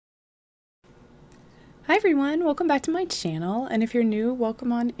Hi everyone, welcome back to my channel, and if you're new,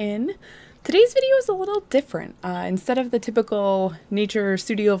 welcome on in. Today's video is a little different. Instead of the typical nature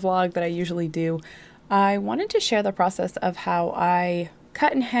studio vlog that I usually do, I wanted to share the process of how I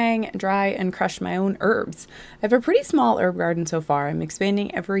cut and hang, dry, and crush my own herbs. I have a pretty small herb garden so far. I'm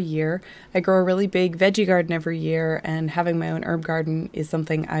expanding every year. I grow a really big veggie garden every year, and having my own herb garden is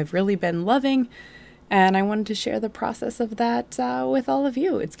something I've really been loving. And I wanted to share the process of that with all of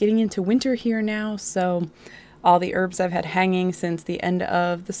you. It's getting into winter here now, so all the herbs I've had hanging since the end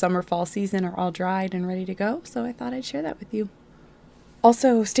of the summer-fall season are all dried and ready to go, so I thought I'd share that with you.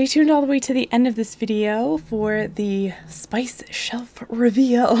 Also, stay tuned all the way to the end of this video for the spice shelf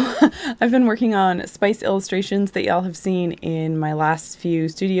reveal. I've been working on spice illustrations that y'all have seen in my last few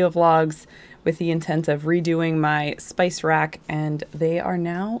studio vlogs with the intent of redoing my spice rack, and they are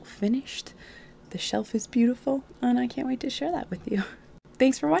now finished. The shelf is beautiful, and I can't wait to share that with you.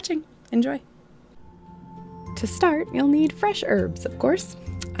 Thanks for watching. Enjoy. To start, you'll need fresh herbs, of course.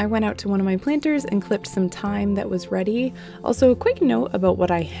 I went out to one of my planters and clipped some thyme that was ready. Also, a quick note about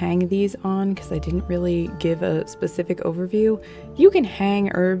what I hang these on, because I didn't really give a specific overview. You can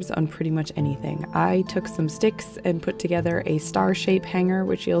hang herbs on pretty much anything. I took some sticks and put together a star-shaped hanger,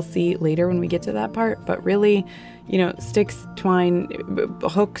 which you'll see later when we get to that part, but really, you know, sticks, twine,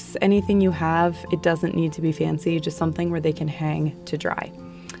 hooks, anything you have, it doesn't need to be fancy, just something where they can hang to dry.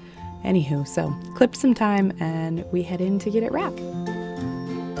 Anywho, so clip some thyme and we head in to get it wrapped.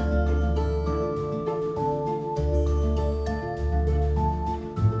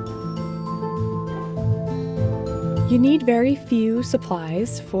 You need very few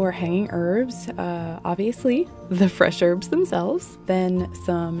supplies for hanging herbs. Obviously, the fresh herbs themselves, then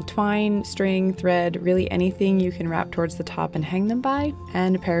some twine, string, thread, really anything you can wrap towards the top and hang them by,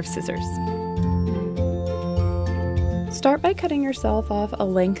 and a pair of scissors. Start by cutting yourself off a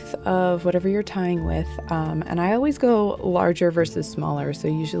length of whatever you're tying with, and I always go larger versus smaller, so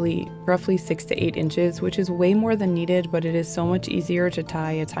usually roughly 6 to 8 inches, which is way more than needed, but it is so much easier to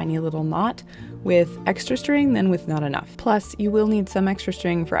tie a tiny little knot with extra string than with not enough. Plus, you will need some extra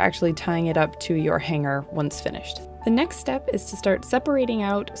string for actually tying it up to your hanger once finished. The next step is to start separating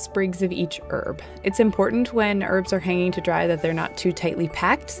out sprigs of each herb. It's important when herbs are hanging to dry that they're not too tightly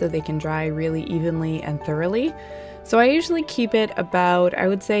packed so they can dry really evenly and thoroughly. So I usually keep it about, I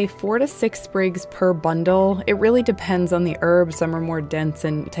would say, 4 to 6 sprigs per bundle. It really depends on the herb. Some are more dense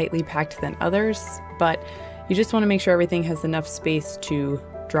and tightly packed than others, but you just want to make sure everything has enough space to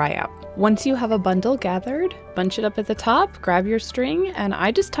dry out. Once you have a bundle gathered, bunch it up at the top, grab your string, and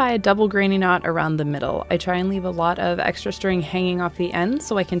I just tie a double granny knot around the middle. I try and leave a lot of extra string hanging off the end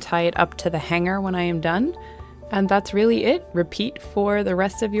so I can tie it up to the hanger when I am done. And that's really it. Repeat for the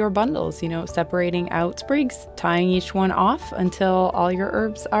rest of your bundles, you know, separating out sprigs, tying each one off until all your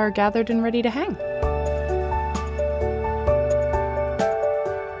herbs are gathered and ready to hang.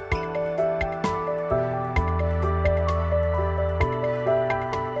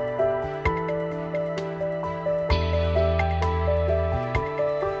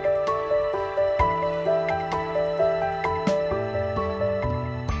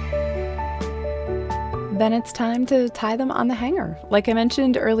 Then it's time to tie them on the hanger. Like I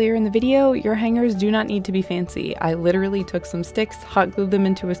mentioned earlier in the video, your hangers do not need to be fancy. I literally took some sticks, hot glued them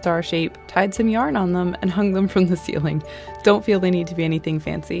into a star shape, tied some yarn on them, and hung them from the ceiling. Don't feel they need to be anything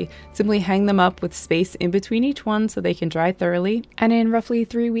fancy. Simply hang them up with space in between each one so they can dry thoroughly. And in roughly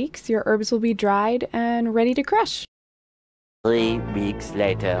 3 weeks, your herbs will be dried and ready to crush. 3 weeks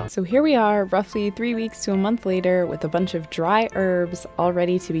later. So here we are, roughly 3 weeks to a month later, with a bunch of dry herbs all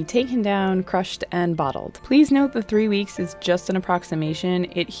ready to be taken down, crushed, and bottled. Please note the 3 weeks is just an approximation.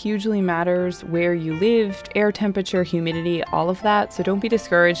 It hugely matters where you live, air temperature, humidity, all of that. So don't be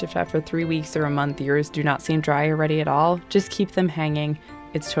discouraged if after 3 weeks or a month yours do not seem dry or ready at all. Just keep them hanging.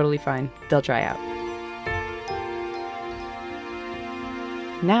 It's totally fine. They'll dry out.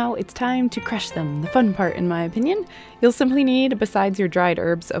 Now it's time to crush them, the fun part in my opinion. You'll simply need, besides your dried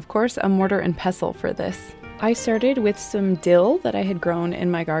herbs, of course, a mortar and pestle for this. I started with some dill that I had grown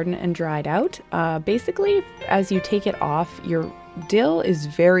in my garden and dried out. Basically, as you take it off, your dill is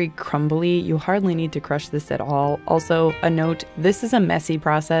very crumbly. You hardly need to crush this at all. Also, a note, this is a messy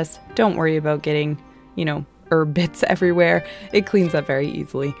process. Don't worry about getting, you know, herb bits everywhere. It cleans up very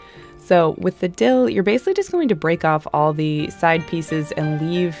easily. So with the dill, you're basically just going to break off all the side pieces and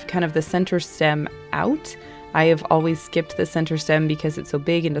leave kind of the center stem out. I have always skipped the center stem because it's so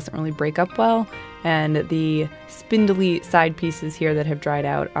big and doesn't really break up well, and the spindly side pieces here that have dried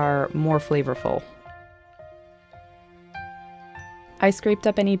out are more flavorful. I scraped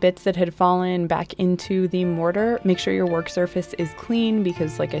up any bits that had fallen back into the mortar. Make sure your work surface is clean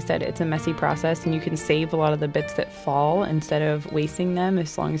because, like I said, it's a messy process and you can save a lot of the bits that fall instead of wasting them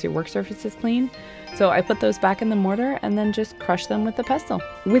as long as your work surface is clean. So I put those back in the mortar and then just crush them with the pestle.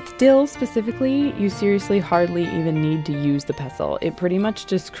 With dill specifically, you seriously hardly even need to use the pestle. It pretty much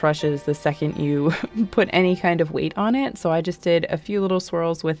just crushes the second you put any kind of weight on it. So I just did a few little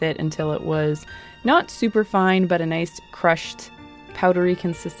swirls with it until it was not super fine, but a nice crushed powdery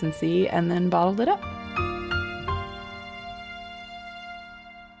consistency, and then bottled it up.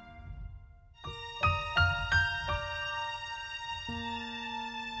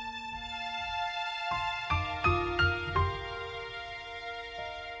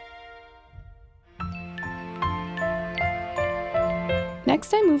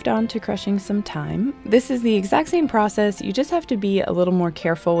 Next, I moved on to crushing some thyme. This is the exact same process, you just have to be a little more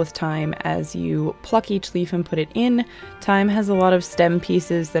careful with thyme as you pluck each leaf and put it in. Thyme has a lot of stem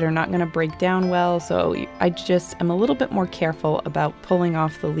pieces that are not going to break down well, so I just am a little bit more careful about pulling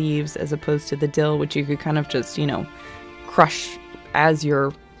off the leaves as opposed to the dill, which you could kind of just, you know, crush as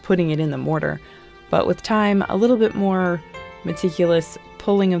you're putting it in the mortar. But with thyme, a little bit more meticulous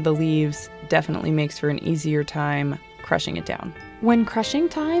pulling of the leaves definitely makes for an easier time crushing it down. When crushing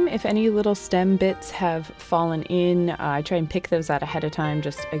thyme, if any little stem bits have fallen in, I try and pick those out ahead of time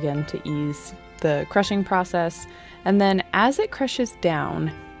just again to ease the crushing process. And then as it crushes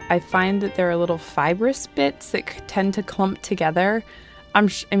down, I find that there are little fibrous bits that tend to clump together. I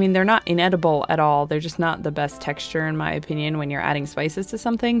mean, they're not inedible at all. They're just not the best texture in my opinion when you're adding spices to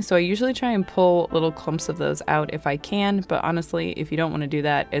something. So I usually try and pull little clumps of those out if I can. But honestly, if you don't want to do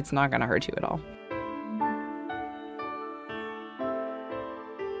that, it's not going to hurt you at all.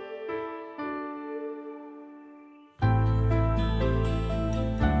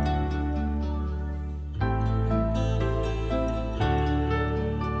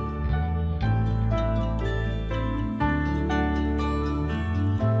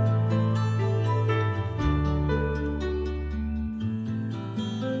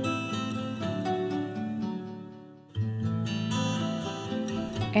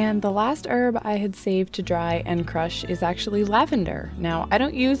 And the last herb I had saved to dry and crush is actually lavender. Now, I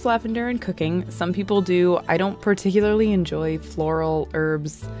don't use lavender in cooking. Some people do. I don't particularly enjoy floral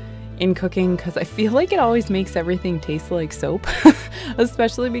herbs in cooking because I feel like it always makes everything taste like soap.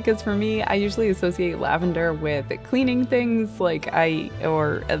 Especially because for me, I usually associate lavender with cleaning things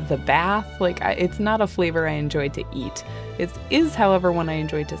or the bath. It's not a flavor I enjoy to eat. It is, however, one I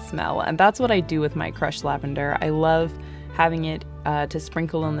enjoy to smell. And that's what I do with my crushed lavender. I love having it to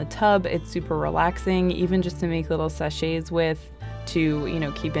sprinkle in the tub. It's super relaxing, even just to make little sachets with, to, you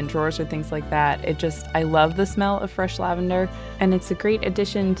know, keep in drawers or things like that. I love the smell of fresh lavender, and it's a great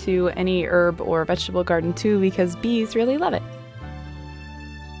addition to any herb or vegetable garden too because bees really love it.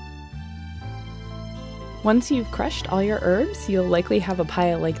 Once you've crushed all your herbs, you'll likely have a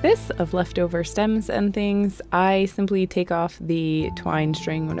pile like this of leftover stems and things. I simply take off the twine,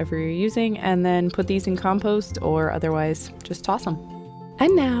 string, whatever you're using, and then put these in compost or otherwise just toss them.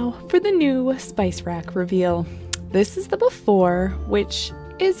 And now for the new spice rack reveal. This is the before, which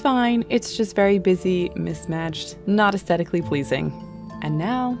is fine. It's just very busy, mismatched, not aesthetically pleasing. And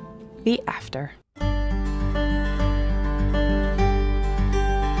now the after.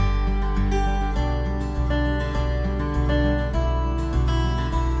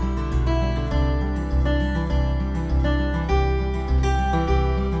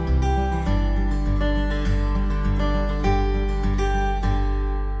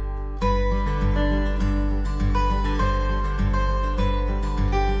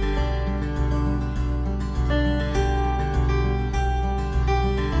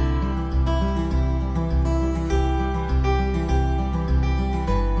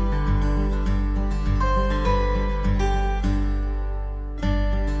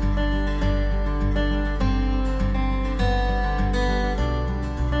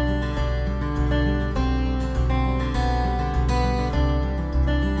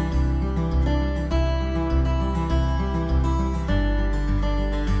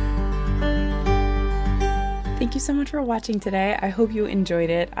 Thank you so much for watching today. I hope you enjoyed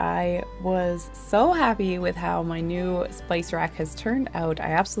it. I was so happy with how my new spice rack has turned out.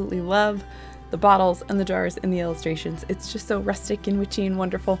 I absolutely love the bottles and the jars and the illustrations. It's just so rustic and witchy and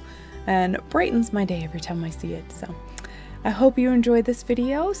wonderful and brightens my day every time I see it. So I hope you enjoyed this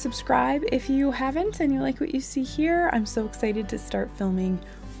video. Subscribe if you haven't and you like what you see here. I'm so excited to start filming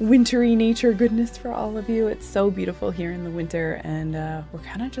wintry nature goodness for all of you. It's so beautiful here in the winter and we're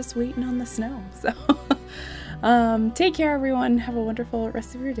kind of just waiting on the snow. So take care everyone. Have a wonderful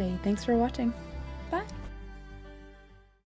rest of your day. Thanks for watching.